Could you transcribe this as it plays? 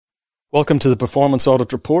Welcome to the Performance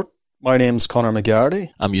Audit Report. My name's Conor McGarty.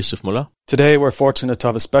 I'm Yusuf Mullah. Today we're fortunate to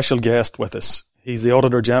have a special guest with us. He's the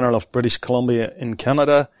Auditor-General of British Columbia in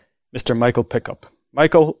Canada, Mr. Michael Pickup.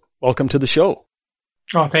 Michael, welcome to the show.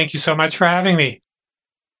 Oh, thank you so much for having me.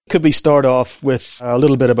 Could we start off with a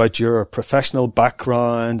little bit about your professional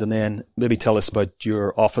background and then maybe tell us about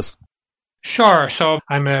your office? Sure. So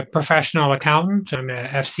I'm a professional accountant. I'm a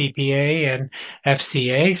FCPA and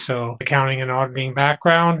FCA, so accounting and auditing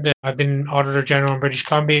background. I've been Auditor General in British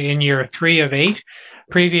Columbia in year 3 of 8.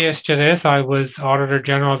 Previous to this, I was Auditor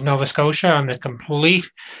General of Nova Scotia on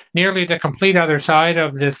nearly the complete other side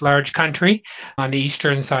of this large country, on the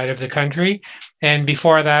eastern side of the country. And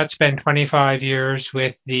before that, spent 25 years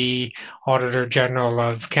with the Auditor General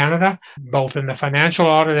of Canada, both in the financial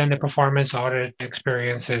audit and the performance audit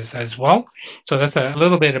experiences as well. So that's a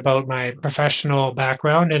little bit about my professional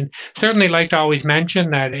background. And certainly like to always mention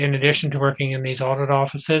that in addition to working in these audit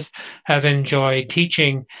offices, have enjoyed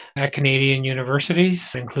teaching at Canadian universities,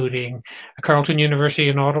 including Carleton University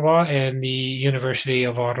in Ottawa and the University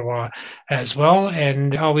of Ottawa as well,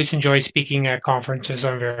 and always enjoy speaking at conferences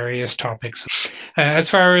on various topics. As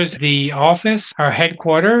far as the office, our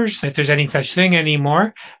headquarters, if there's any such thing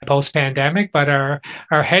anymore post-pandemic, but our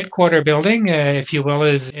headquarter building, if you will,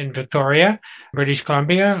 is in Victoria, British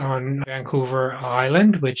Columbia on Vancouver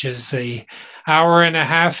Island, which is a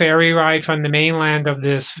hour-and-a-half ferry ride from the mainland of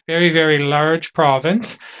this very, very large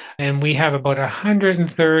province. And we have about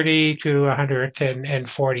 130 to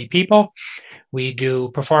 140 people. We do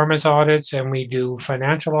performance audits and we do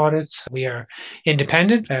financial audits. We are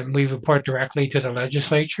independent and we report directly to the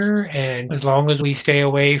legislature. And as long as we stay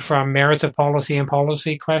away from merits of policy and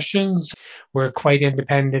policy questions, we're quite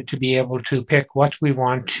independent to be able to pick what we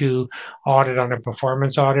want to audit on a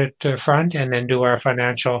performance audit front and then do our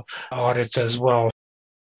financial audits as well.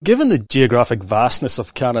 Given the geographic vastness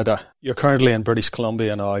of Canada, you're currently in British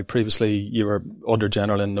Columbia now. Previously, you were Auditor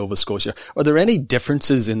General in Nova Scotia. Are there any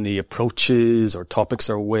differences in the approaches or topics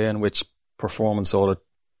or way in which performance audit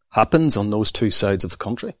happens on those two sides of the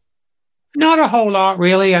country? Not a whole lot,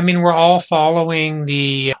 really. I mean, we're all following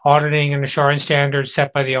the auditing and assurance standards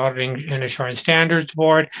set by the Auditing and Assurance Standards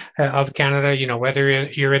Board of Canada. You know, whether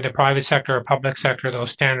you're in the private sector or public sector,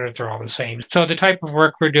 those standards are all the same. So the type of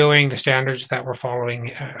work we're doing, the standards that we're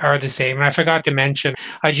following are the same. And I forgot to mention,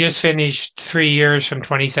 I just finished 3 years from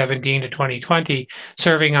 2017 to 2020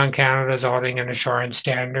 serving on Canada's Auditing and Assurance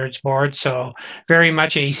Standards Board. So very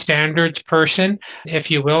much a standards person, if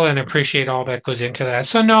you will, and appreciate all that goes into that.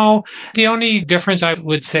 So no, the only difference I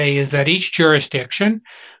would say is that each jurisdiction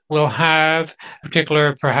will have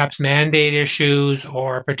particular perhaps mandate issues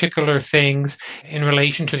or particular things in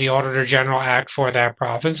relation to the Auditor General Act for that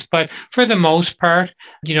province. But for the most part,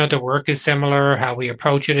 you know, the work is similar, how we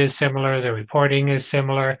approach it is similar, the reporting is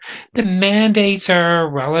similar. The mandates are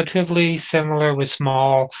relatively similar with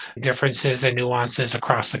small differences and nuances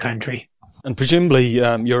across the country. And presumably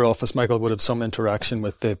your office, Michael, would have some interaction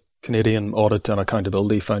with the Canadian Audit and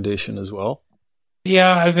Accountability Foundation as well.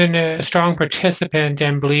 Yeah, I've been a strong participant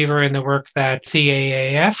and believer in the work that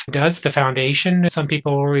CAAF does, the foundation, some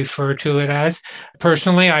people will refer to it as.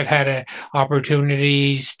 Personally, I've had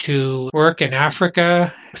opportunities to work in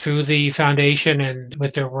Africa through the foundation and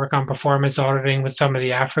with their work on performance auditing with some of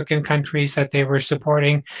the African countries that they were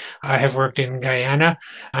supporting. I have worked in Guyana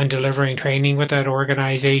on delivering training with that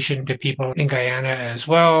organization to people in Guyana as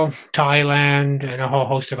well, Thailand, and a whole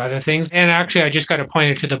host of other things. And actually, I just got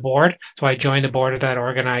appointed to the board, so I joined the board of that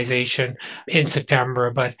organization in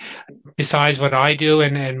September. But besides what I do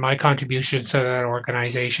and my contributions to that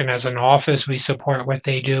organization as an office, we support what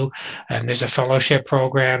they do. And there's a fellowship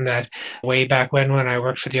program that way back when I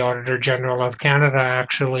worked for the Auditor General of Canada,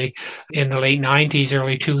 actually in the late 90s,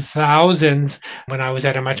 early 2000s, when I was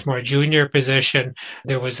at a much more junior position,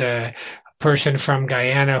 there was a person from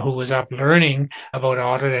Guyana who was up learning about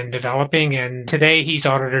audit and developing, and today he's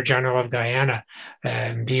Auditor General of Guyana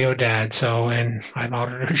and BODAD. So, and I'm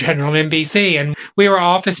Auditor General in BC, and we were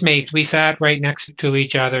office mates. We sat right next to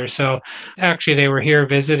each other. So actually they were here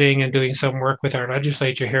visiting and doing some work with our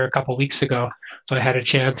legislature here a couple of weeks ago. So I had a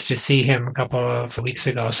chance to see him a couple of weeks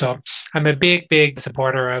ago. So I'm a big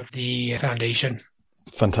supporter of the foundation.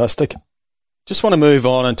 Fantastic. Just want to move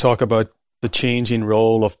on and talk about the changing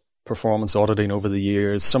role of performance auditing over the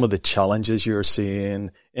years, some of the challenges you're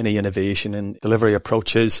seeing, any innovation in delivery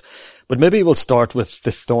approaches. But maybe we'll start with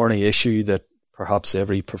the thorny issue that perhaps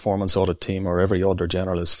every performance audit team or every Auditor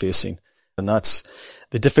General is facing, and that's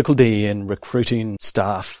the difficulty in recruiting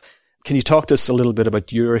staff. Can you talk to us a little bit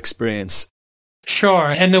about your experience? Sure.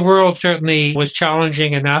 And the world certainly was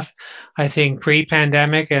challenging enough I think,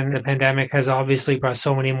 pre-pandemic, and the pandemic has obviously brought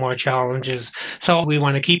so many more challenges. So we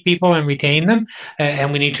want to keep people and retain them,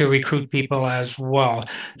 and we need to recruit people as well.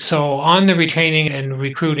 So on the retaining and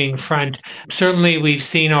recruiting front, certainly we've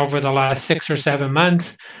seen over the last 6 or 7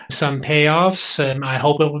 months some payoffs, and I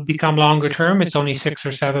hope it will become longer term. It's only 6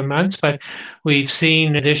 or 7 months, but we've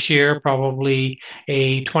seen this year probably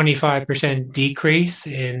a 25% decrease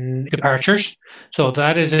in departures. So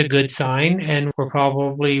that is a good sign. And we're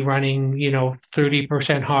probably running,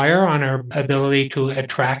 30% higher on our ability to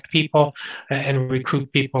attract people and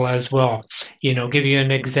recruit people as well. Give you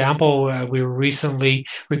an example, we were recently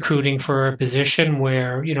recruiting for a position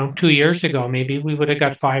where, 2 years ago, maybe we would have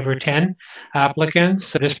got 5 or 10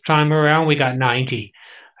 applicants. This time around, we got 90.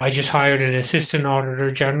 I just hired an assistant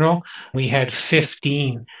auditor general. We had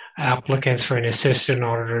 15 applicants for an assistant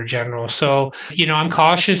auditor general. So, I'm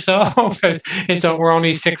cautious though. We're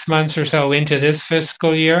only 6 months or so into this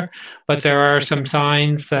fiscal year, but there are some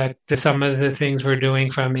signs that some of the things we're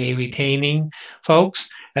doing from a retaining folks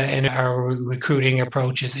and our recruiting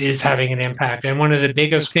approaches is having an impact. And one of the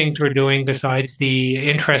biggest things we're doing, besides the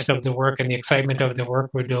interest of the work and the excitement of the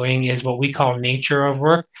work we're doing, is what we call nature of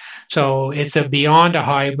work. So it's beyond a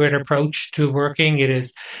hybrid approach to working. It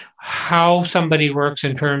is how somebody works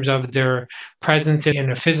in terms of their presence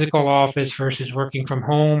in a physical office versus working from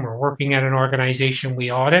home or working at an organization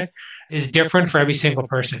we audit is different for every single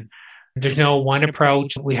person. There's no one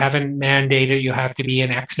approach. We haven't mandated you have to be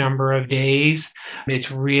in X number of days.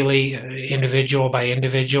 It's really individual by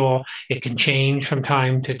individual. It can change from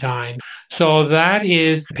time to time. So that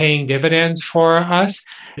is paying dividends for us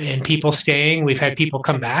and people staying. We've had people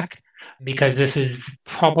come back because this is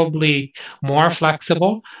probably more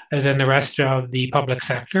flexible than the rest of the public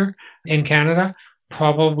sector in Canada.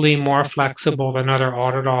 Probably more flexible than other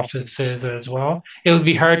audit offices as well. It would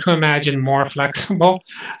be hard to imagine more flexible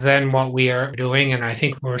than what we are doing, and I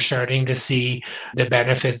think we're starting to see the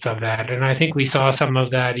benefits of that. And I think we saw some of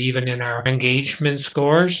that even in our engagement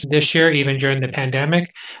scores this year, even during the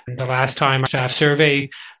pandemic. And the last time our staff survey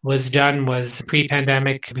was done was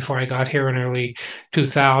pre-pandemic, before I got here in early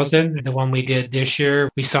 2000. The one we did this year,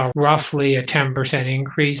 we saw roughly a 10%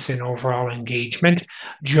 increase in overall engagement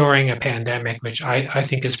during a pandemic, which I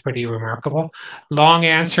think is pretty remarkable. Long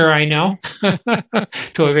answer, I know,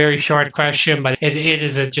 to a very short question, but it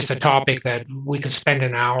is just a topic that we could spend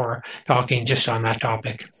an hour talking just on that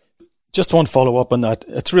topic. Just one follow-up on that.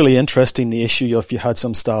 It's really interesting, the issue of you had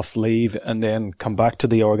some staff leave and then come back to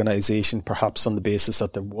the organisation, perhaps on the basis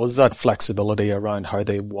that there was that flexibility around how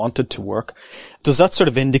they wanted to work. Does that sort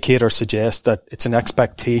of indicate or suggest that it's an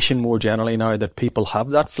expectation more generally now that people have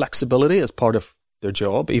that flexibility as part of their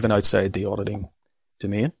job, even outside the auditing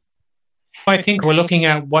domain? I think we're looking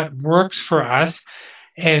at what works for us,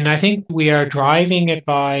 and I think we are driving it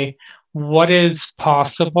by what is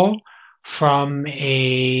possible from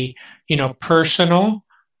a personal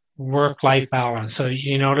work-life balance. So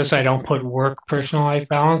you notice I don't put work-personal life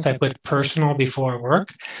balance. I put personal before work.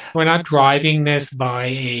 We're not driving this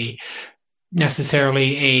by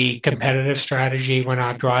necessarily a competitive strategy. We're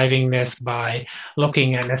not driving this by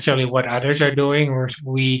looking at necessarily what others are doing.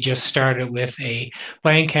 We just started with a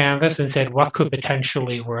blank canvas and said, what could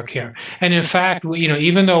potentially work here? And in fact,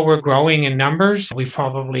 even though we're growing in numbers, we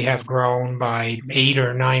probably have grown by 8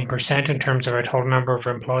 or 9% in terms of our total number of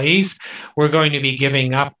employees. We're going to be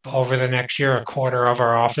giving up over the next year a quarter of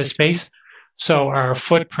our office space. So our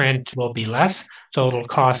footprint will be less. So it'll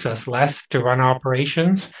cost us less to run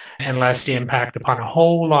operations and less to impact upon a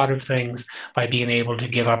whole lot of things by being able to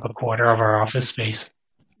give up a quarter of our office space.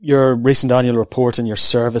 Your recent annual report and your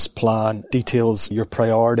service plan details your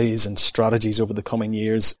priorities and strategies over the coming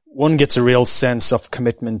years. One gets a real sense of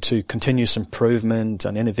commitment to continuous improvement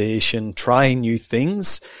and innovation, trying new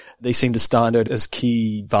things. They seem to stand out as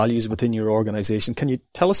key values within your organisation. Can you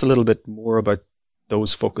tell us a little bit more about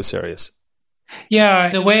those focus areas? Yeah,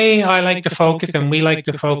 the way I like to focus, and we like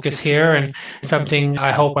to focus here, and something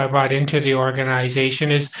I hope I brought into the organization,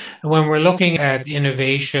 is when we're looking at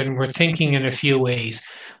innovation, we're thinking in a few ways.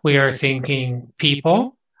 We are thinking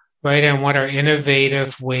people, right? And what are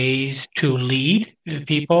innovative ways to lead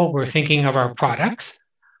people? We're thinking of our products,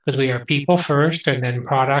 because we are people first and then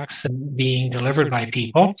products being delivered by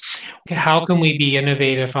people. How can we be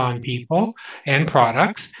innovative on people and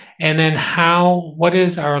products? And then what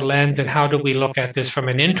is our lens and how do we look at this from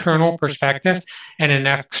an internal perspective and an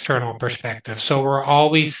external perspective? So we're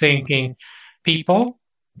always thinking people,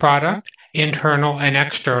 product, internal and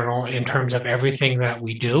external in terms of everything that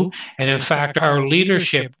we do. And in fact, our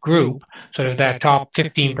leadership group, sort of that top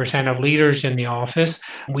 15% of leaders in the office,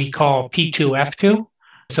 we call P2F2.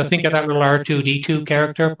 So think of that little R2D2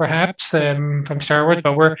 character, perhaps, from Star Wars.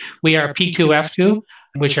 But we are P2F2,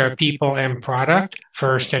 which are people and product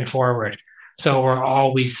first and forward. So we're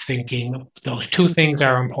always thinking those two things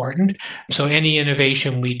are important. So any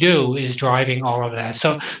innovation we do is driving all of that.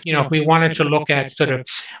 So, if we wanted to look at sort of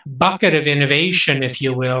bucket of innovation, if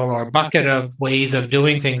you will, or bucket of ways of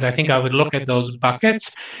doing things, I think I would look at those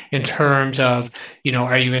buckets in terms of,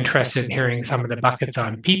 are you interested in hearing some of the buckets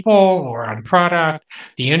on people or on product,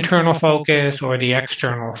 the internal focus or the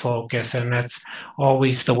external focus? And that's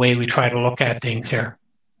always the way we try to look at things here.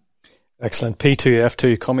 Excellent.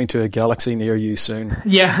 P2F2 coming to a galaxy near you soon.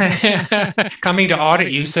 Yeah, coming to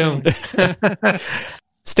audit you soon.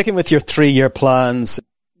 Sticking with your 3-year plans,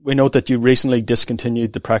 we note that you recently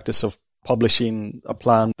discontinued the practice of publishing a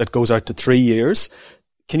plan that goes out to 3 years.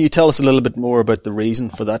 Can you tell us a little bit more about the reason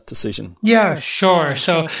for that decision? Yeah, sure.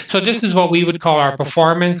 So this is what we would call our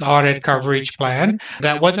performance audit coverage plan.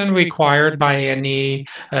 That wasn't required by any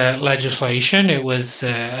legislation. It was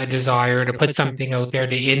a desire to put something out there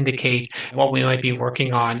to indicate what we might be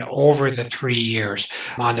working on over the 3 years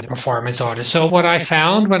on the performance audit. So what I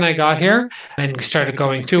found when I got here and started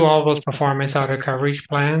going through all those performance audit coverage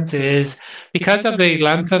plans is because of the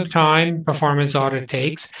length of time performance audit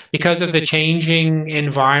takes, because of the changing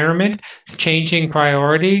environment, changing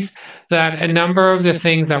priorities, that a number of the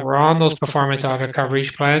things that were on those performance audit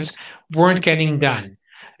coverage plans weren't getting done.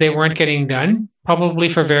 They weren't getting done, probably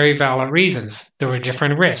for very valid reasons. There were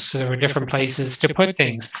different risks. There were different places to put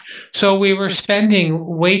things. So we were spending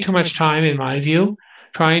way too much time, in my view,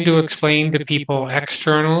 trying to explain to people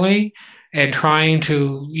externally and trying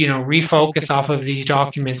to, refocus off of these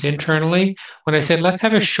documents internally. When I said, let's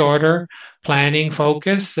have a shorter planning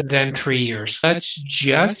focus than 3 years. Let's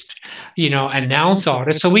just, announce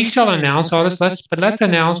audits. So we still announce audits, but let's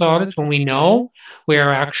announce audits when we know we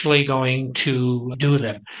are actually going to do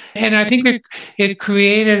them. And I think it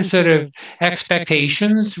created sort of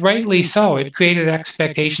expectations, rightly so. It created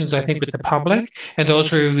expectations, I think, with the public and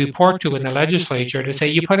those we report to in the legislature to say,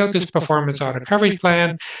 you put out this performance audit coverage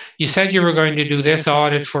plan, you said you were going to do this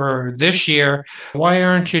audit for this year, why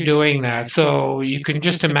aren't you doing that? So you can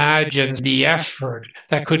just imagine the effort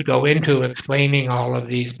that could go into explaining all of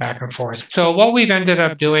these back and forth. So what we've ended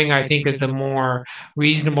up doing, I think, is a more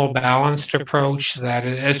reasonable, balanced approach that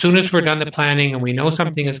as soon as we're done the planning and we know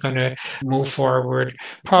something is going to move forward,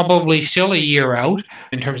 probably still a year out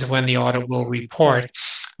in terms of when the audit will report,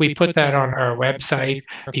 we put that on our website.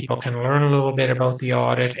 People can learn a little bit about the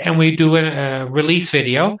audit, and we do a release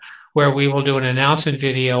video where we will do an announcement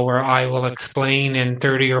video where I will explain in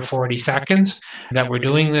 30 or 40 seconds that we're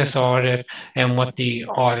doing this audit and what the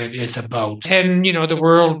audit is about. And, the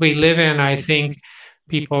world we live in, I think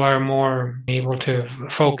people are more able to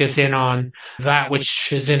focus in on that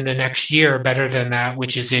which is in the next year better than that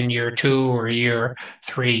which is in year 2 or year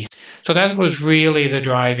 3. So that was really the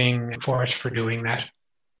driving force for doing that.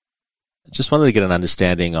 Just wanted to get an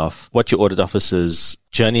understanding of what your audit office's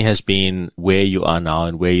journey has been, where you are now,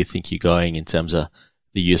 and where you think you're going in terms of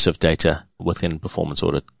the use of data within performance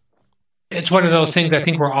audit. It's one of those things I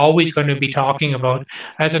think we're always going to be talking about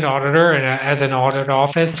as an auditor and as an audit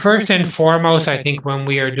office. First and foremost, I think when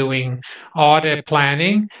we are doing audit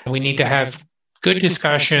planning, we need to have good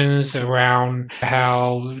discussions around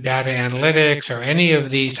how data analytics or any of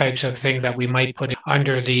these types of things that we might put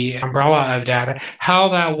under the umbrella of data, how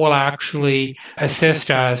that will actually assist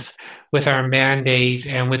us with our mandate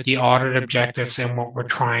and with the audit objectives and what we're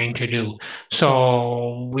trying to do.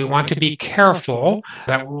 So we want to be careful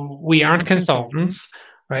that we aren't consultants,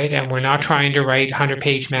 right? And we're not trying to write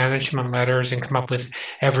 100-page management letters and come up with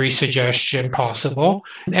every suggestion possible.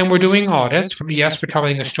 And we're doing audits. Yes, we're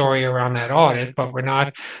telling a story around that audit, but we're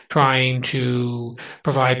not trying to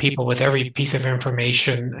provide people with every piece of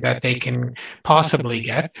information that they can possibly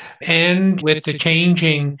get. And with the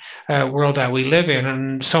changing world that we live in,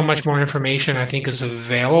 and so much more information, I think, is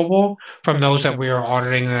available from those that we are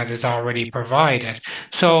auditing that is already provided.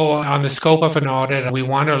 So on the scope of an audit, we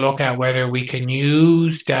want to look at whether we can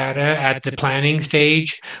use data at the planning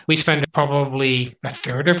stage. We spend probably a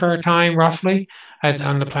third of our time, roughly,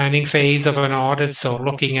 on the planning phase of an audit. So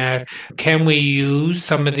looking at, can we use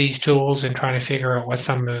some of these tools and trying to figure out what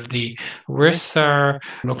some of the risks are,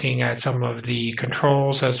 looking at some of the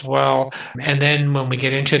controls as well. And then when we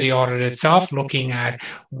get into the audit itself, looking at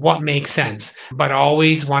what makes sense, but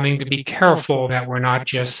always wanting to be careful that we're not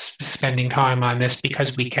just spending time on this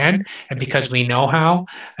because we can and because we know how,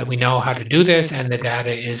 and we know how to do this and the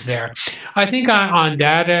data is there. I think on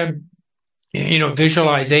data,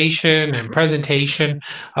 visualization and presentation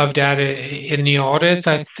of data in the audits.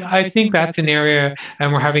 I think that's an area,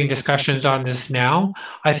 and we're having discussions on this now.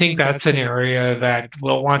 I think that's an area that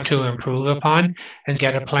we'll want to improve upon and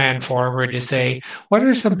get a plan forward to say, what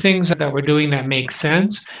are some things that we're doing that make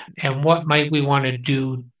sense and what might we want to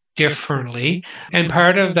do differently. And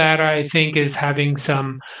part of that, I think, is having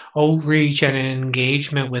some outreach and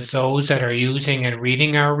engagement with those that are using and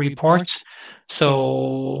reading our reports.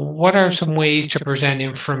 So what are some ways to present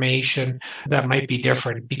information that might be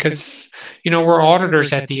different? Because, we're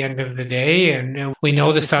auditors at the end of the day, and we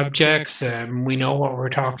know the subjects and we know what we're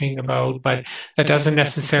talking about, but that doesn't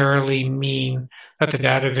necessarily mean that the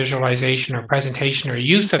data visualization or presentation or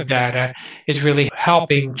use of data is really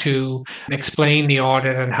helping to explain the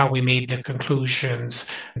audit and how we made the conclusions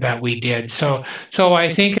that we did. So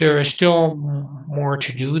I think there is still more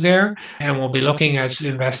to do there, and we'll be looking at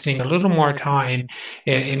investing a little more time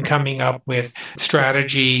in coming up with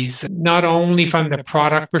strategies, not only from the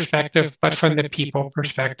product perspective, but from the people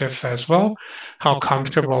perspective as well. How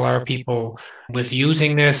comfortable are people with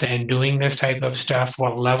using this and doing this type of stuff?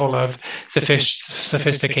 What level of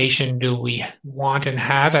sophistication do we want and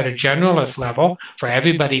have at a generalist level for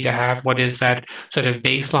everybody to have? What is that sort of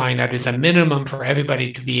baseline that is a minimum for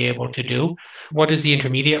everybody to be able to do? What is the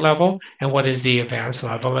intermediate level and what is the advanced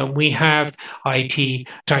level? And we have IT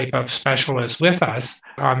type of specialists with us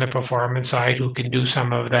on the performance side who can do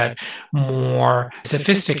some of that more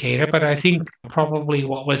sophisticated. But I think probably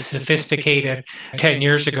what was sophisticated 10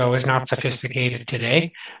 years ago is not sophisticated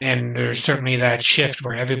today. And there's certainly that shift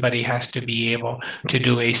where everybody has to be able to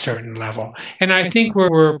do a certain level. And I think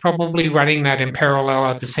we're probably running that in parallel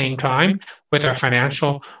at the same time with our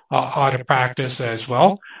financial audit practice as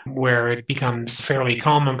well, where it becomes fairly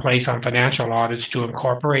commonplace on financial audits to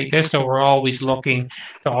incorporate this. So we're always looking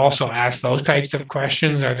to also ask those types of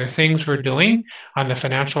questions. Are there things we're doing on the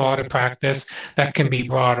financial audit practice that can be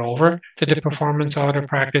brought over to the performance audit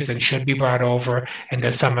practice and should be brought over? And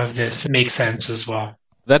does some of this make sense as well?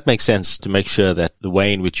 That makes sense, to make sure that the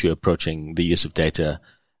way in which you're approaching the use of data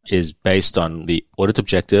is based on the audit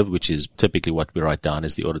objective, which is typically what we write down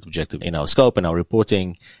as the audit objective in our scope and our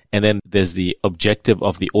reporting. And then there's the objective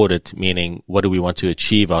of the audit, meaning what do we want to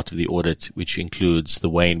achieve out of the audit, which includes the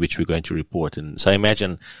way in which we're going to report. And so I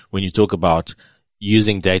imagine when you talk about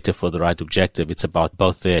using data for the right objective, it's about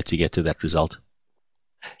both there to get to that result.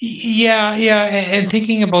 Yeah. And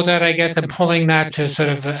thinking about that, I guess I'm pulling that to sort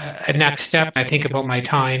of a next step. I think about my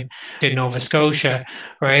time in Nova Scotia,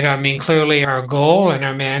 right? I mean, clearly our goal and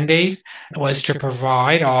our mandate was to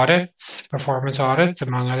provide audits, performance audits,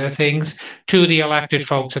 among other things, to the elected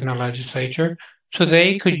folks in the legislature, so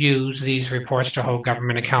they could use these reports to hold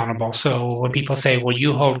government accountable. So when people say, well,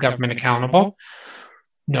 you hold government accountable,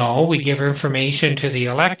 no, we give information to the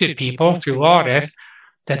elected people through audit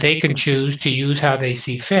that they can choose to use how they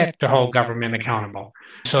see fit to hold government accountable.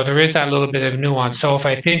 So there is that little bit of nuance. So if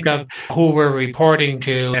I think of who we're reporting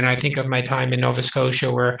to, and I think of my time in Nova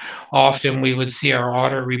Scotia, where often we would see our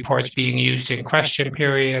audit reports being used in question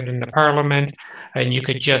period in the Parliament, and you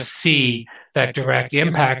could just see that direct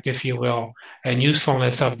impact, if you will, and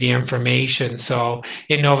usefulness of the information. So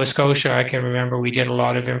in Nova Scotia, I can remember we did a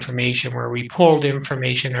lot of information where we pulled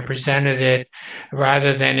information and presented it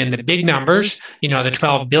rather than in the big numbers, the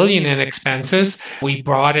 12 billion in expenses, we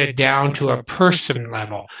brought it down to a person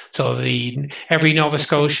level. So every Nova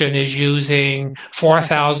Scotian is using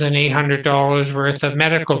 $4,800 worth of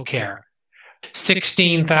medical care,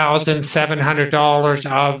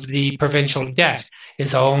 $16,700 of the provincial debt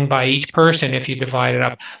is owned by each person if you divide it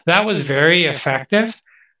up. That was very effective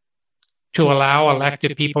to allow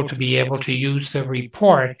elected people to be able to use the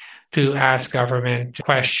report to ask government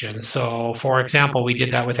questions. So, for example, we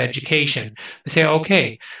did that with education. We say,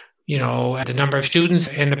 okay, the number of students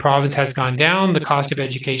in the province has gone down. The cost of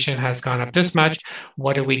education has gone up this much.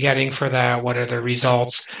 What are we getting for that? What are the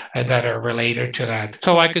results that are related to that?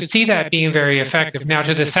 So I could see that being very effective. Now,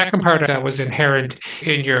 to the second part that was inherent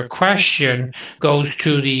in your question goes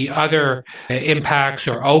to the other impacts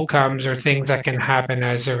or outcomes or things that can happen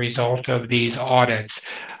as a result of these audits.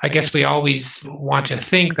 I guess we always want to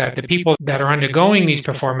think that the people that are undergoing these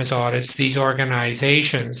performance audits, these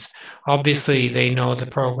organizations, obviously they know the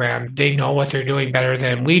program, they know what they're doing better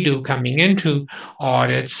than we do coming into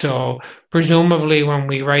audits. So presumably when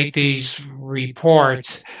we write these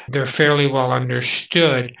reports, they're fairly well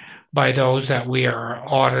understood by those that we are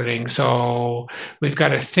auditing. So we've got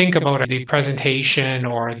to think about the presentation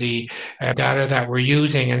or the data that we're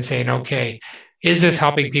using and saying, okay, is this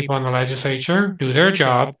helping people in the legislature do their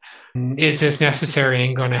job? Is this necessary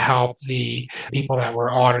and going to help the people that we're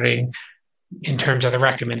auditing in terms of the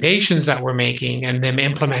recommendations that we're making and them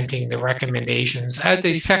implementing the recommendations as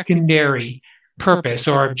a secondary purpose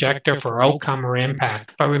or objective or outcome or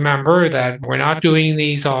impact. But remember that we're not doing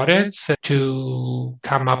these audits to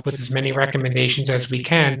come up with as many recommendations as we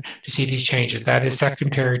can to see these changes. That is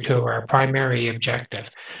secondary to our primary objective.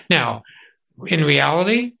 Now, in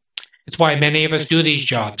reality, it's why many of us do these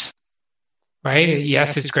jobs, right?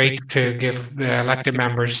 Yes, it's great to give the elected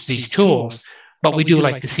members these tools, but we do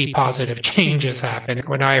like to see positive changes happen.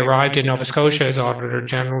 When I arrived in Nova Scotia as Auditor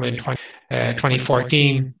General in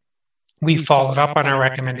 2014, we followed up on our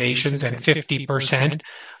recommendations, and 50%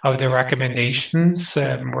 of the recommendations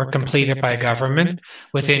were completed by government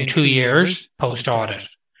within 2 years post-audit.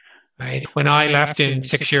 Right. When I left in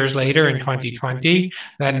 6 years later in 2020,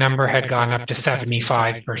 that number had gone up to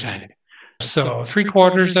 75%. So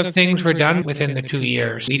 3/4 of things were done within the 2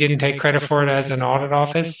 years. We didn't take credit for it as an audit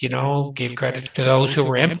office, gave credit to those who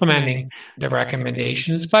were implementing the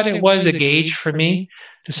recommendations. But it was a gauge for me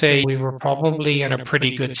to say we were probably in a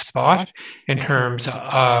pretty good spot in terms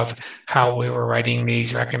of how we were writing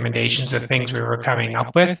these recommendations, the things we were coming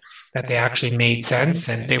up with, that they actually made sense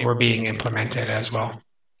and they were being implemented as well.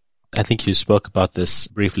 I think you spoke about this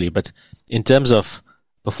briefly, but in terms of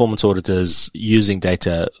performance auditors using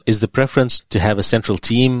data, is the preference to have a central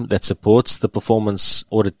team that supports the performance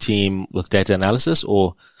audit team with data analysis,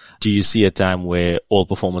 or do you see a time where all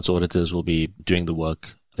performance auditors will be doing the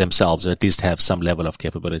work themselves, or at least have some level of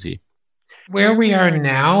capability? Where we are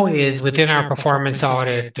now is within our performance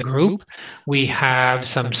audit group, we have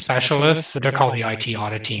some specialists. They're called the IT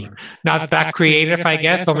audit team. Not that creative, I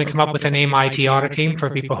guess, but we come up with the name IT audit team for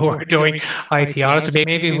people who are doing IT audits. So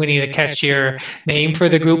maybe we need a catchier name for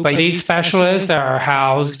the group. But these specialists are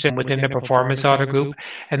housed within the performance audit group,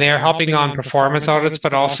 and they are helping on performance audits,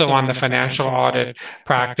 but also on the financial audit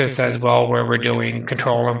practice as well, where we're doing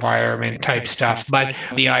control environment type stuff. But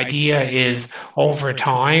the idea is over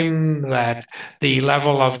time that the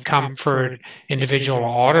level of comfort individual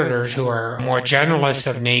auditors who are more generalist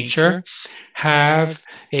of nature have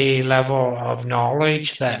a level of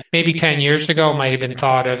knowledge that maybe 10 years ago might have been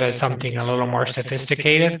thought of as something a little more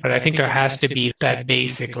sophisticated, but I think there has to be that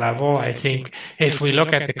basic level. I think if we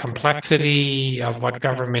look at the complexity of what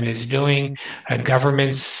government is doing,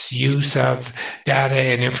 government's use of data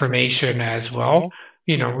and information as well,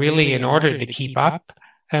 really in order to keep up,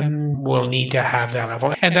 we'll need to have that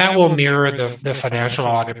level. And that will mirror the financial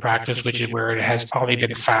audit practice, which is where it has probably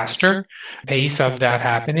been faster pace of that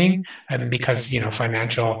happening. And because,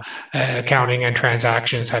 financial accounting and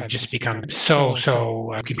transactions have just become so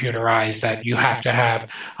computerized that you have to have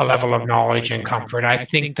a level of knowledge and comfort. I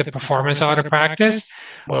think the performance audit practice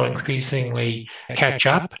will increasingly catch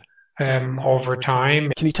up over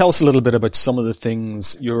time. Can you tell us a little bit about some of the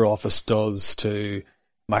things your office does to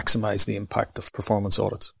maximize the impact of performance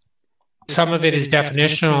audits? Some of it is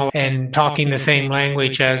definitional and talking the same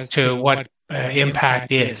language as to what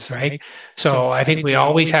impact is, right? So I think we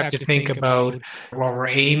always have to think about what we're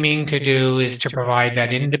aiming to do is to provide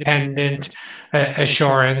that independent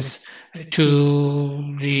assurance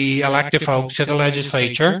to the elected folks, to the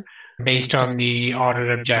legislature, based on the audit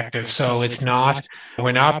objective. So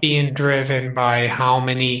we're not being driven by how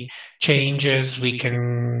many changes we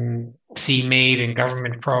can see made in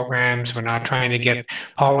government programs. We're not trying to get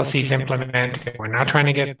policies implemented. We're not trying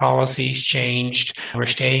to get policies changed. We're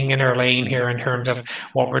staying in our lane here in terms of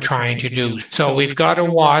what we're trying to do. So we've got to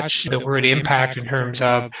watch the word impact in terms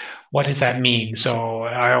of what does that mean? So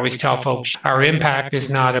I always tell folks our impact is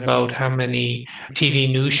not about how many TV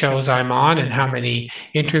news shows I'm on and how many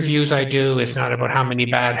interviews I do. It's not about how many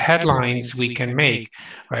bad headlines we can make,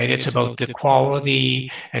 right? It's about the quality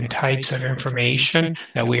and types of information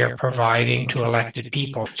that we are providing to elected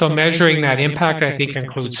people. So measuring that impact, I think,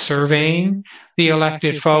 includes surveying the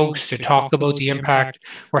elected folks to talk about the impact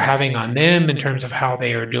we're having on them in terms of how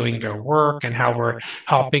they are doing their work and how we're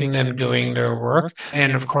helping them doing their work.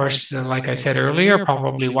 And of course, like I said earlier,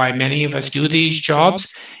 probably why many of us do these jobs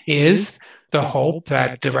is the hope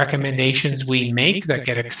that the recommendations we make that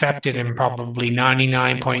get accepted in probably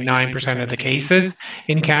 99.9% of the cases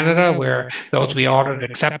in Canada, where those we audit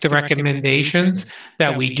accept the recommendations,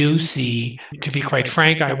 that we do see. To be quite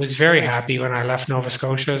frank, I was very happy when I left Nova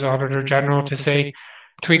Scotia as Auditor General to say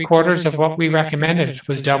 3/4 of what we recommended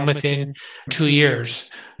was done within 2 years.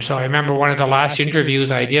 So I remember one of the last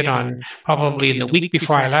interviews I did on probably in the week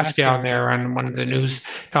before I left down there on one of the news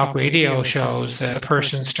talk radio shows, a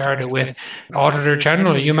person started with, Auditor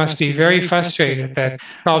General, you must be very frustrated that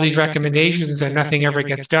all these recommendations and nothing ever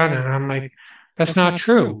gets done. And I'm like, that's not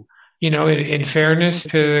true. In fairness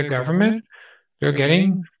to the government, they're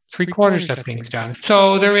getting three-quarters of things done.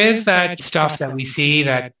 So there is that stuff that we see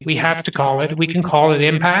that we have to call it. We can call it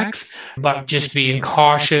impacts, but just being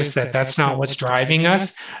cautious that that's not what's driving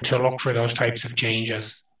us to look for those types of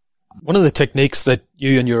changes. One of the techniques that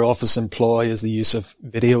you and your office employ is the use of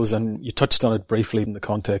videos, and you touched on it briefly in the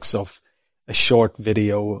context of a short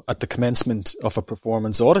video at the commencement of a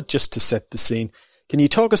performance audit just to set the scene. Can you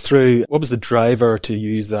talk us through what was the driver to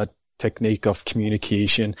use that technique of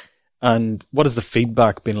communication, and what has the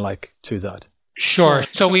feedback been like to that? Sure.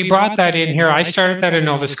 So we brought that in here. I started that in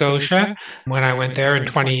Nova Scotia when I went there in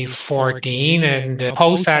 2014, and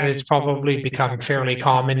post that it's probably become fairly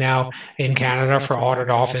common now in Canada for audit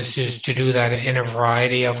offices to do that in a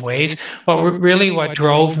variety of ways. But really what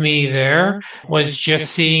drove me there was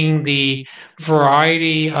just seeing the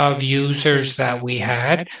variety of users that we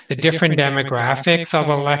had, the different demographics of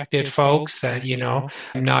elected folks that,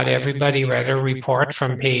 not everybody read a report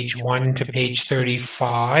from page 1 to page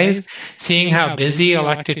 35, seeing how busy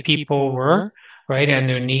elected people were, right, and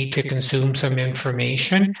their need to consume some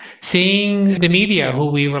information, seeing the media who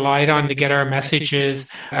we relied on to get our messages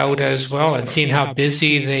out as well, and seeing how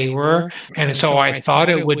busy they were. And so I thought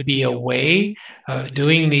it would be a way of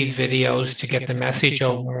doing these videos to get the message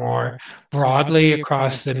out more broadly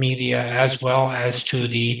across the media as well as to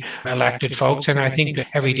the elected folks, and I think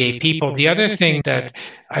everyday people. The other thing that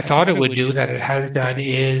I thought it would do that it has done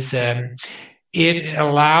is it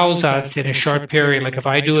allows us in a short period, like if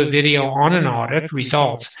I do a video on an audit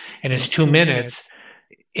results and it's 2 minutes,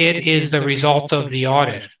 it is the result of the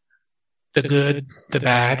audit, the good, the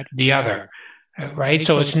bad, the other, right?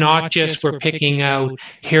 So it's not just we're picking out,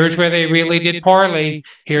 here's where they really did poorly,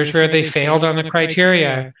 here's where they failed on the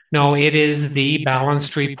criteria. No, it is the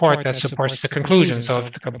balanced report that supports the conclusion. So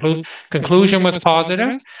if the conclusion was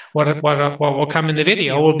positive, what will come in the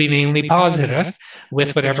video will be mainly positive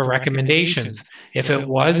with whatever recommendations. If it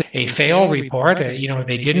was a fail report,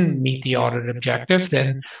 they didn't meet the audit objective,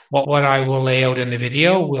 then what I will lay out in the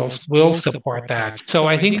video will support that. So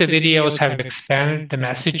I think the videos have expanded the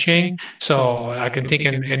messaging. So I can think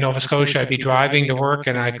in Nova Scotia, I'd be driving to work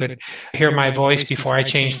and I could hear my voice before I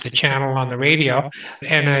changed the channel on the radio.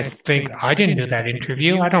 And I think, I didn't do that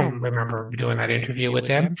interview. I don't remember doing that interview with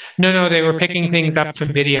them. No, they were picking things up from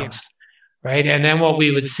videos. Right. And then what we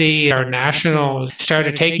would see, our national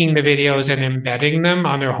started taking the videos and embedding them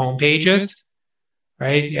on their homepages,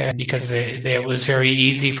 right? Because it was very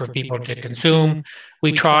easy for people to consume.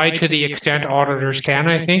 We tried to the extent auditors can,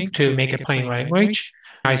 I think, to make it plain language.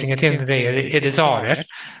 I think at the end of the day, it is audit.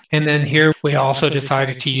 And then here we also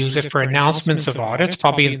decided to use it for announcements of audits,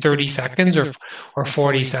 probably in 30 seconds or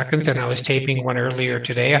 40 seconds. And I was taping one earlier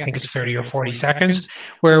today, I think it's 30 or 40 seconds,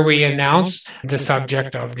 where we announce the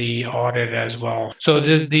subject of the audit as well. So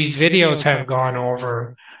these videos have gone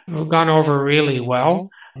over really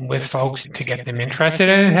well with folks to get them interested,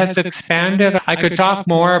 and it has expanded. I could talk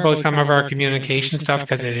more about some of our communication stuff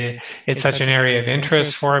because it's such an area of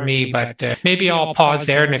interest for me, but maybe I'll pause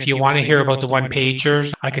there, and if you want to hear about the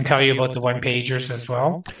one-pagers, I can tell you about the one-pagers as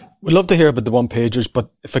well. We'd love to hear about the one-pagers, but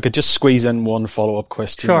if I could just squeeze in one follow-up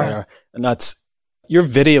question there, and that's, your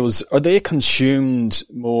videos, are they consumed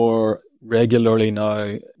more regularly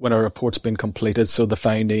now when a report's been completed, so the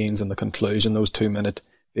findings and the conclusion, those 2-minute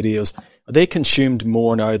videos, are they consumed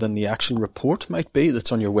more now than the actual report might be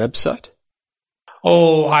that's on your website?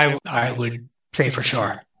 Oh, I would say for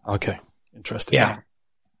sure. Okay, interesting.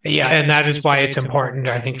 Yeah, and that is why it's important,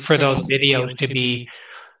 I think, for those videos to be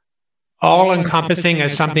all-encompassing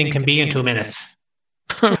as something can be in 2 minutes.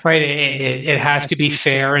 Right? It has to be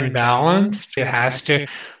fair and balanced. It has to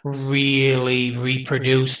really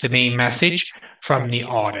reproduce the main message from the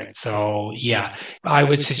audit. So yeah, I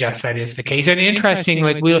would suggest that is the case. And interesting,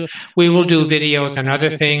 like we will do videos and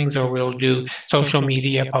other things, or we'll do social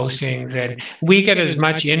media postings, and we get as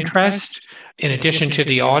much interest in addition to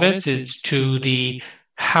the audits is to the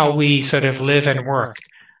how we sort of live and work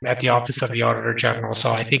at the Office of the Auditor-General. So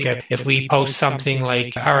I think if we post something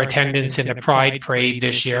like our attendance in the Pride Parade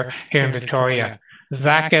this year here in Victoria,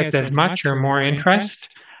 that gets as much or more interest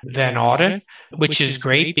than audit, which is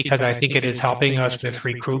great because I think it is helping us with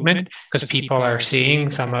recruitment because people are seeing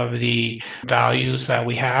some of the values that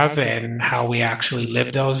we have and how we actually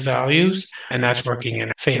live those values, and that's working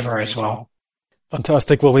in favor as well.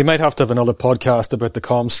 Fantastic. Well, we might have to have another podcast about the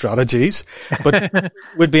comm strategies, but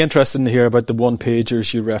we'd be interested to hear about the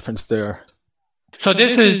one-pagers you referenced there. So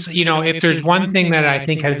this is, if there's one thing that I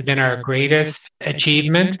think has been our greatest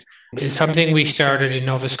achievement It's something we started in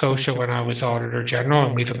Nova Scotia when I was Auditor General,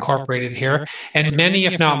 and we've incorporated here. And many,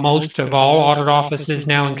 if not most, of all audit offices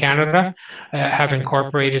now in Canada have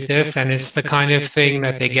incorporated this. And it's the kind of thing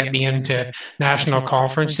that they get me into national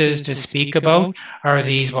conferences to speak about are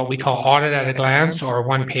these what we call audit at a glance or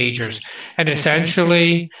one-pagers. And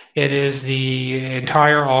essentially, it is the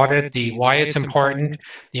entire audit, the why it's important,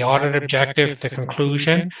 the audit objective, the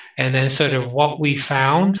conclusion, and then sort of what we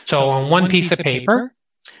found. So on one piece of paper,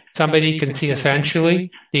 somebody can see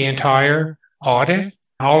essentially the entire audit.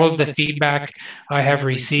 All of the feedback I have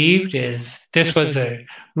received is this was a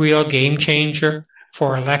real game changer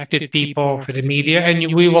for elected people, for the media.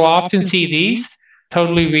 And we will often see these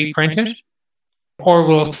totally reprinted, or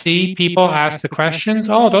we'll see people ask the questions.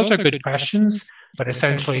 Oh, those are good questions. But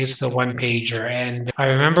essentially, it's the one-pager. And I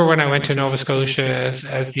remember when I went to Nova Scotia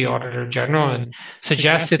as the Auditor General and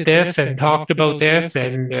suggested this and talked about this,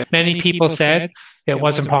 and many people said it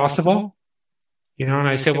wasn't possible. And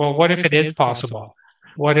I said, well, what if it is possible?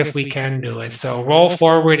 What if we can do it? So roll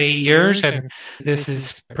forward 8 years, and this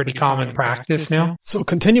is pretty common practice now. So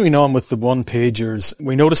continuing on with the one-pagers,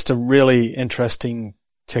 we noticed a really interesting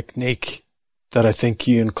technique that I think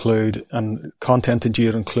you include and content that you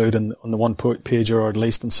include on the one-pager, or at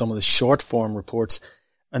least in some of the short-form reports.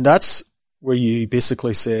 And that's where you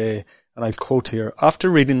basically say, and I quote here, after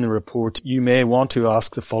reading the report, you may want to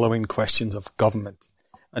ask the following questions of government.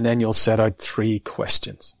 And then you'll set out 3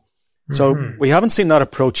 questions. Mm-hmm. So we haven't seen that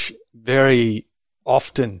approach very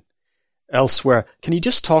often elsewhere. Can you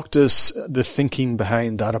just talk to us the thinking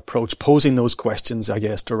behind that approach, posing those questions, I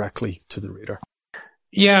guess, directly to the reader?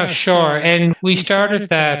 Yeah, sure. And we started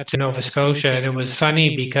that in Nova Scotia, and it was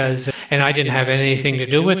funny because, and I didn't have anything to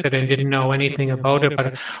do with it and didn't know anything about it,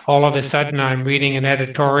 but all of a sudden I'm reading an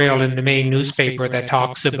editorial in the main newspaper that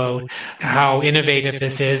talks about how innovative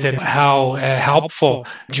this is and how helpful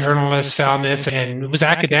journalists found this. And it was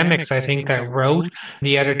academics, I think, that wrote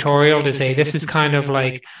the editorial to say this is kind of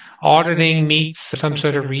like auditing meets some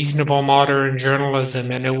sort of reasonable modern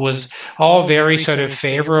journalism, and it was all very sort of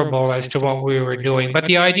favorable as to what we were doing. But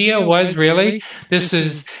the idea was really, this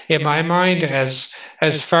is, in my mind,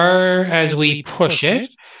 as far as we push it,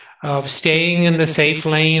 of staying in the safe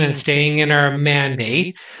lane and staying in our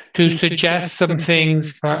mandate, to suggest some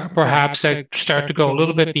things perhaps that start to go a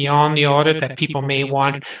little bit beyond the audit that people may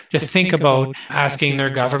want to think about asking their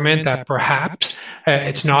government, that perhaps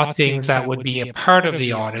it's not things that would be a part of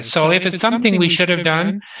the audit. So if it's something we should have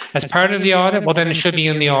done as part of the audit, well, then it should be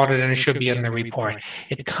in the audit and it should be in the report.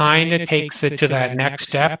 It kind of takes it to that next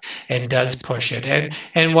step and does push it.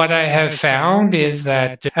 And what I have found is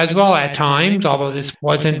that as well at times, although this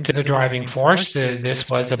wasn't the driving force, this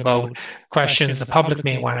was about questions the public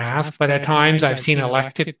may want to ask, but at times I've seen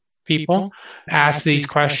elected people ask these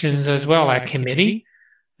questions as well at committee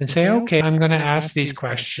and say, okay, I'm going to ask these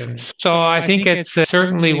questions. So I think it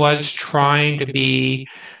certainly was trying to be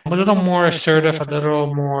a little more assertive, a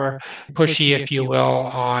little more pushy, if you will,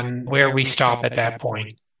 on where we stop at that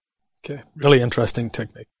point. Okay, really interesting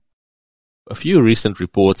technique. A few recent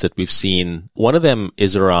reports that we've seen, one of them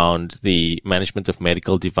is around the management of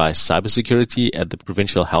medical device cybersecurity at the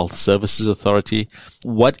Provincial Health Services Authority.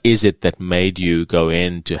 What is it that made you go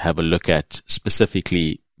in to have a look at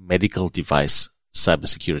specifically medical device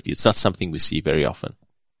cybersecurity? It's not something we see very often.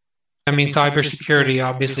 I mean, cybersecurity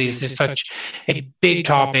obviously is just such a big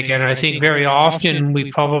topic, and I think very often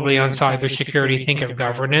we probably on cybersecurity think of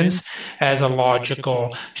governance as a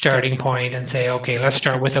logical starting point and say, okay, let's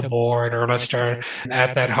start with a board or let's start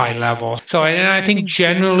at that high level. So, and I think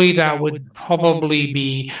generally that would probably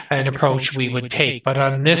be an approach we would take. But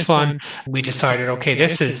on this one, we decided, okay,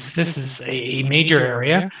 this is a major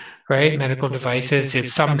area. Right? Medical devices,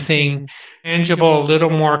 it's something tangible, a little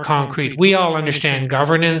more concrete. We all understand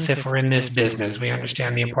governance if we're in this business. We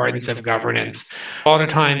understand the importance of governance. A lot of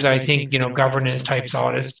times I think, governance types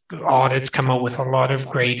audits come out with a lot of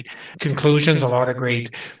great conclusions, a lot of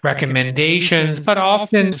great recommendations, but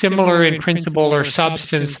often similar in principle or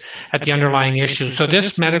substance at the underlying issue. So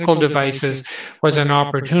this medical devices was an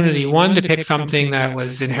opportunity, one, to pick something that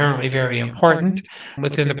was inherently very important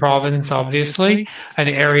within the province, obviously, an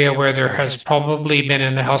area where there has probably been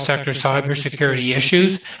in the health sector cybersecurity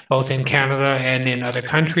issues, both in Canada and in other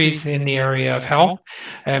countries in the area of health.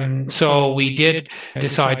 So we did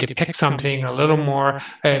decide to pick something a little more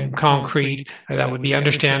concrete that would be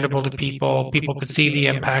understandable to people. People could see the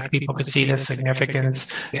impact, people could see the significance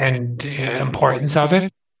and importance of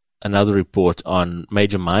it. Another report on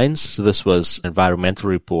major mines. So this was an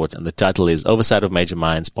environmental report, and the title is Oversight of Major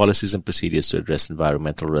Mines, Policies and Procedures to Address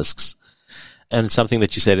Environmental Risks. And something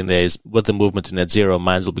that you said in there is, with the movement to net zero,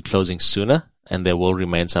 mines will be closing sooner and there will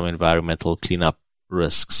remain some environmental cleanup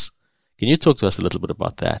risks. Can you talk to us a little bit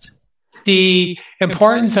about that? The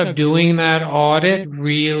importance of doing that audit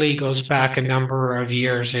really goes back a number of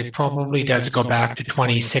years. It probably does go back to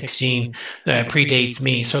 2016, predates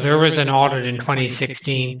me. So there was an audit in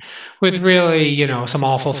 2016 with really, some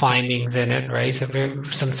awful findings in it, right?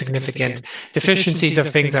 Some significant deficiencies of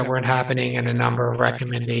things that weren't happening and a number of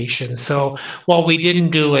recommendations. So while we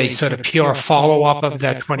didn't do a sort of pure follow-up of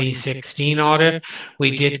that 2016 audit,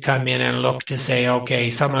 we did come in and look to say,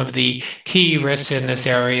 okay, some of the key risks in this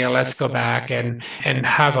area, let's go back and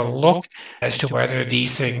have a look as to whether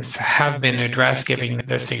these things have been addressed, given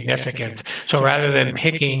their significance. So rather than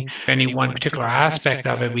picking any one particular aspect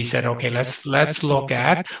of it, we said, okay, let's look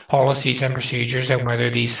at policies and procedures and whether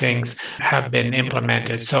these things have been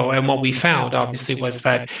implemented. So, and what we found obviously was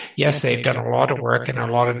that, yes, they've done a lot of work and a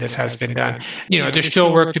lot of this has been done. There's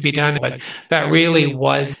still work to be done, but that really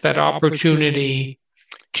was that opportunity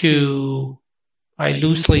to, I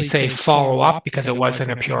loosely say follow up because it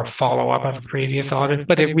wasn't a pure follow up of a previous audit,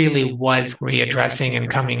 but it really was readdressing and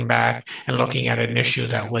coming back and looking at an issue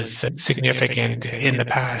that was significant in the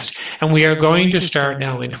past. And we are going to start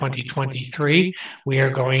now in 2023. We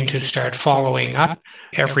are going to start following up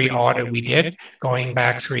every audit we did, going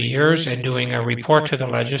back 3 years and doing a report to the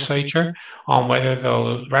legislature on whether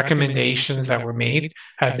those recommendations that were made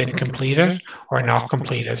have been completed or not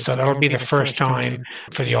completed. So that'll be the first time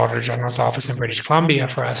for the Auditor General's Office in British Columbia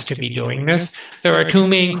for us to be doing this. There are two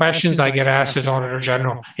main questions I get asked as Auditor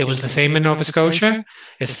General. It was the same in Nova Scotia.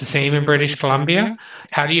 It's the same in British Columbia.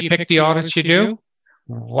 How do you pick the audits you do?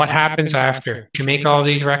 What happens after? You make all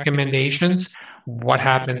these recommendations. What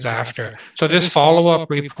happens after? So this follow-up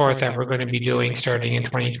report that we're going to be doing starting in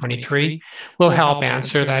 2023 will help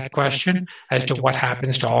answer that question as to what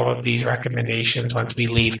happens to all of these recommendations once we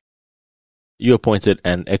leave. You appointed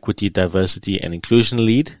an equity, diversity, and inclusion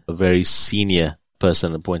lead, a very senior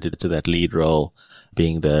person appointed to that lead role,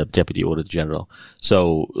 being the Deputy Auditor General.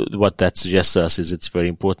 So what that suggests to us is it's very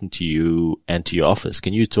important to you and to your office.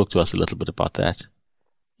 Can you talk to us a little bit about that?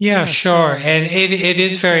 Yeah, sure. And it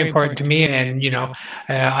is very important to me. And,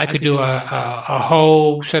 I could do a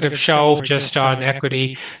whole sort of show just on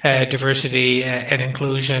equity, diversity, and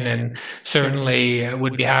inclusion, and certainly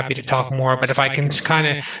would be happy to talk more. But if I can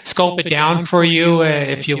kind of scope it down for you,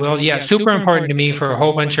 if you will, yeah, super important to me for a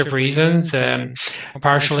whole bunch of reasons.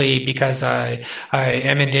 Partially because I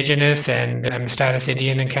am Indigenous and I'm a status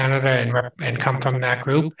Indian in Canada and come from that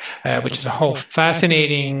group, which is a whole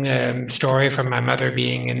fascinating story from my mother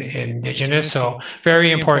being Indigenous, so very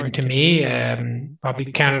important to me. Probably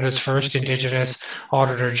Canada's first Indigenous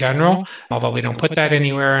Auditor General, although we don't put that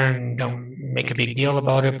anywhere and don't make a big deal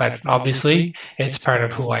about it, but obviously it's part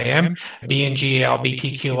of who I am. Being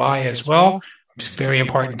LGBTQI as well. It's very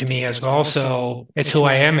important to me as well. So it's who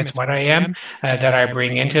I am, it's what I am that I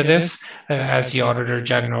bring into this as the Auditor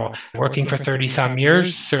General. Working for 30-some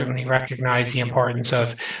years, certainly recognize the importance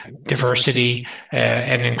of diversity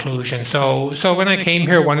and inclusion. So when I came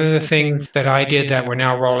here, one of the things that I did that we're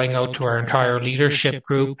now rolling out to our entire leadership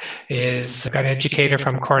group is I got an educator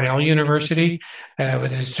from Cornell University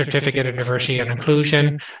with a certificate of diversity and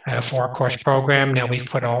inclusion, a 4-course program. Now we've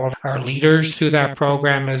put all of our leaders through that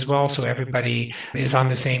program as well, so everybody is on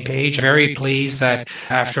the same page. Very pleased that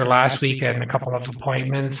after last week and a couple of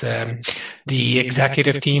appointments, the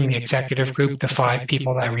executive team, the executive group, the 5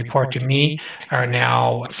 people that report to me are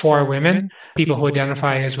now 4 women, people who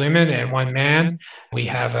identify as women, and 1 man. We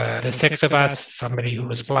have the 6 of us, somebody who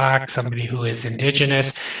is Black, somebody who is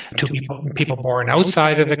Indigenous, 2 people born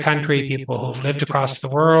outside of the country, people who've lived across the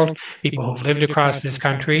world, people who've lived across this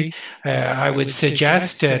country. I would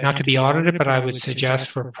suggest, not to be audited, but I would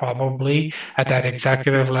suggest we're probably at that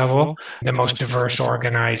executive level, the most diverse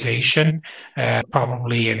organization,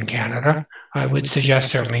 probably in Canada. I would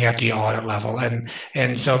suggest certainly at the audit level.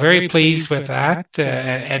 And so very pleased with that.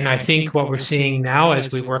 And I think what we're seeing now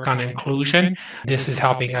as we work on inclusion, this is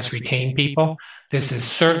helping us retain people. This is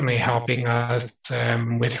certainly helping us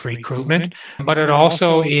with recruitment, but it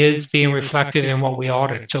also is being reflected in what we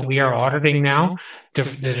audit. So we are auditing now the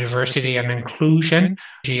diversity and inclusion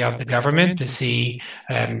of the government to see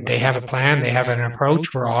they have a plan, they have an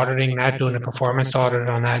approach. We're auditing that, doing a performance audit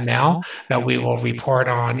on that now that we will report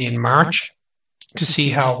on in March, to see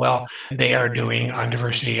how well they are doing on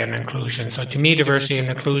diversity and inclusion. So to me, diversity and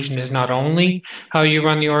inclusion is not only how you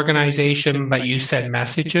run the organization, but you send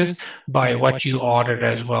messages by what you audit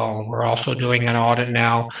as well. We're also doing an audit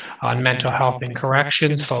now on mental health and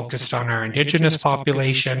corrections, focused on our Indigenous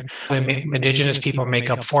population. Indigenous people make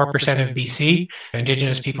up 4% of BC.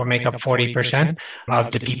 Indigenous people make up 40%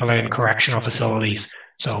 of the people in correctional facilities.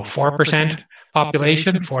 So 4%,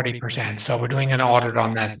 population, 40%. So we're doing an audit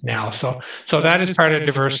on that now. So that is part of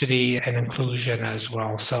diversity and inclusion as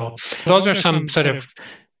well. So those are some sort of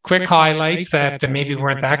quick highlights that maybe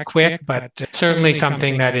weren't that quick, but certainly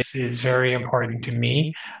something that is very important to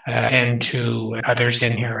me and to others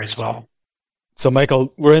in here as well. So,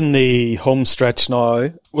 Michael, we're in the home stretch now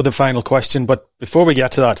with a final question. But before we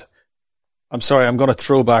get to that, I'm sorry, I'm going to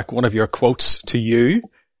throw back one of your quotes to you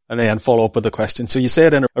and then follow up with a question. So you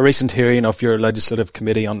said in a recent hearing of your Legislative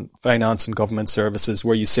Committee on Finance and Government Services,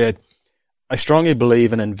 where you said, "I strongly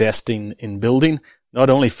believe in investing in building, not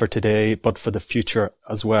only for today, but for the future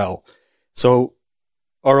as well." So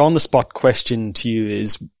our on-the-spot question to you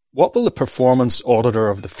is, what will the performance auditor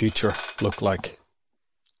of the future look like?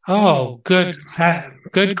 Oh, good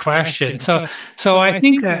question. So I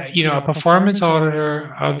think that, a performance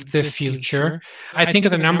auditor of the future, I think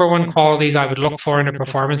of the number one qualities I would look for in a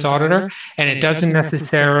performance auditor, and it doesn't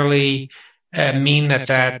necessarily mean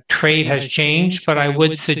that trait has changed, but I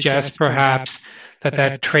would suggest perhaps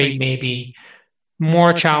that trait may be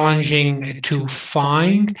more challenging to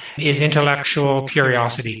find is intellectual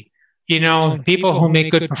curiosity. People who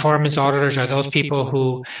make good performance auditors are those people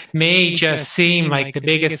who may just seem like the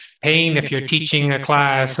biggest pain if you're teaching a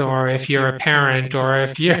class, or if you're a parent, or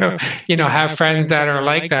if you have friends that are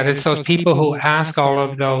like that. It's those people who ask all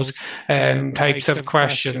of those types of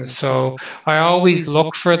questions. So I always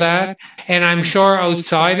look for that. And I'm sure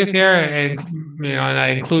outside of here, and I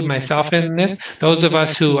include myself in this, those of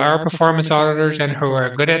us who are performance auditors and who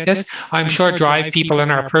are good at this, I'm sure drive people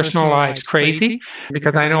in our personal lives crazy,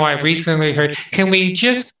 because I know I've recently heard, can we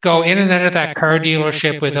just go in and out of that car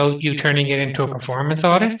dealership without you turning it into a performance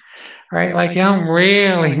audit? Right? Like, you don't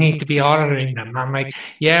really need to be auditing them. I'm like,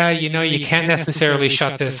 yeah, you can't necessarily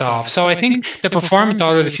shut this off. So I think the performance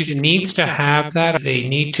audit of the future needs to have that. They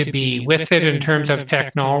need to be with it in terms of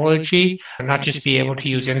technology, not just be able to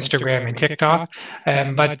use Instagram and TikTok,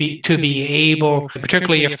 but to be able,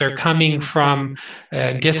 particularly if they're coming from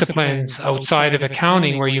disciplines outside of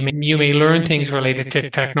accounting, where you may learn things related to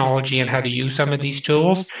technology and how to use some of these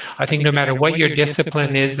tools. I think no matter what your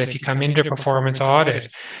discipline is, if you come into performance audit,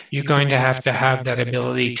 you're going to have that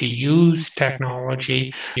ability to use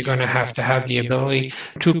technology. You're going to have the ability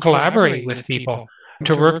to collaborate with people,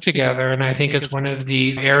 to work together. And I think it's one of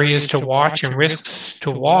the areas to watch and risks to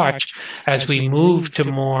watch as we move to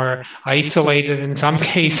more isolated, in some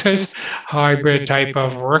cases, hybrid type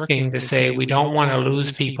of working, to say we don't want to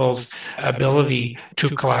lose people's ability to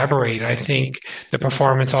collaborate. I think the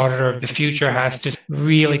performance auditor of the future has to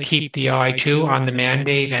really keep the eye too on the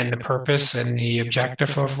mandate and the purpose and the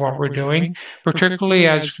objective of what we're doing, particularly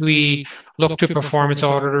as we look to performance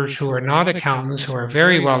auditors who are not accountants, who are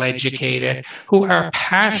very well educated, who are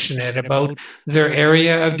passionate about their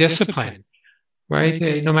area of discipline,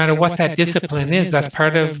 right? No matter what that discipline is, that's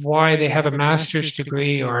part of why they have a master's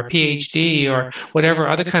degree or a PhD or whatever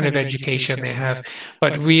other kind of education they have.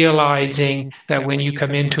 But realizing that when you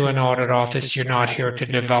come into an audit office, you're not here to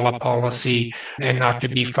develop policy and not to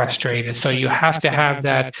be frustrated. So you have to have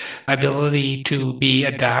that ability to be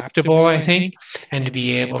adaptable, I think, and to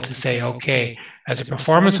be able to say, okay, as a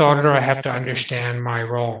performance auditor, I have to understand my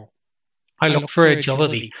role. I look for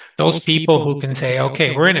agility. Those people who can say,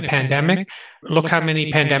 okay, we're in a pandemic. Look how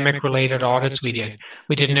many pandemic-related audits we did.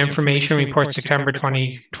 We did an information report September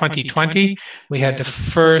 2020. We had the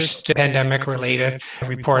first pandemic-related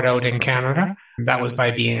report out in Canada. That was by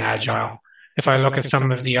being agile. If I look at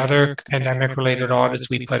some of the other pandemic-related audits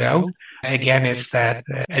we put out, again, it's that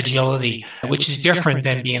agility, which is different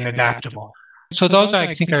than being adaptable. So those,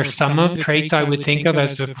 I think, are some of the traits I would think of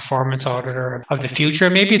as the performance auditor of the future.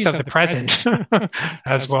 Maybe it's of the present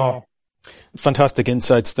as well. Fantastic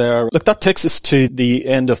insights there. Look, that takes us to the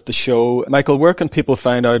end of the show. Michael, where can people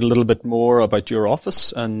find out a little bit more about your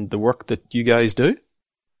office and the work that you guys do?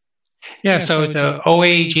 Yeah, so the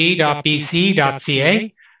oag.bc.ca,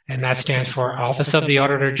 and that stands for Office of the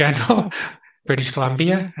Auditor-General, British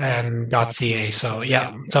Columbia, .ca. So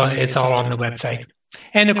yeah, so it's all on the website.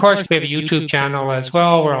 And of course, we have a YouTube channel as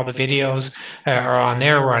well, where all the videos are on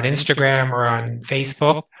there. We're on Instagram, we're on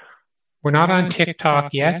Facebook. We're not on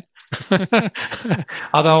TikTok yet.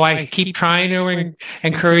 Although I keep trying to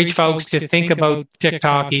encourage folks to think about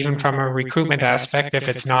TikTok, even from a recruitment aspect, if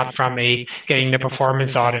it's not from getting the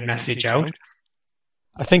performance audit message out.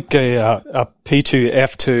 I think a P2,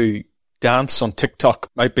 F2 dance on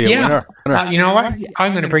TikTok might be a winner. You know what?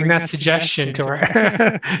 I'm going to bring that suggestion to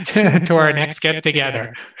our to our next get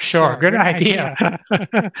together. Sure, good idea.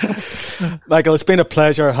 Michael, it's been a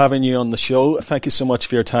pleasure having you on the show. Thank you so much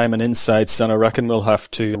for your time and insights, and I reckon we'll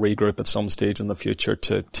have to regroup at some stage in the future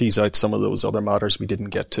to tease out some of those other matters we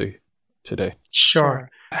didn't get to. today. Sure.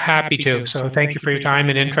 Happy to. So thank you for your time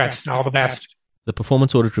and interest, and all the best. The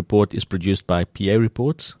Performance Audit Report is produced by PA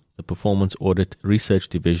Reports, the Performance Audit Research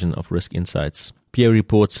Division of Risk Insights. PA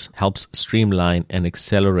Reports helps streamline and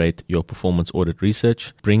accelerate your performance audit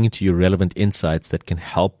research, bringing to you relevant insights that can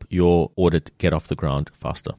help your audit get off the ground faster.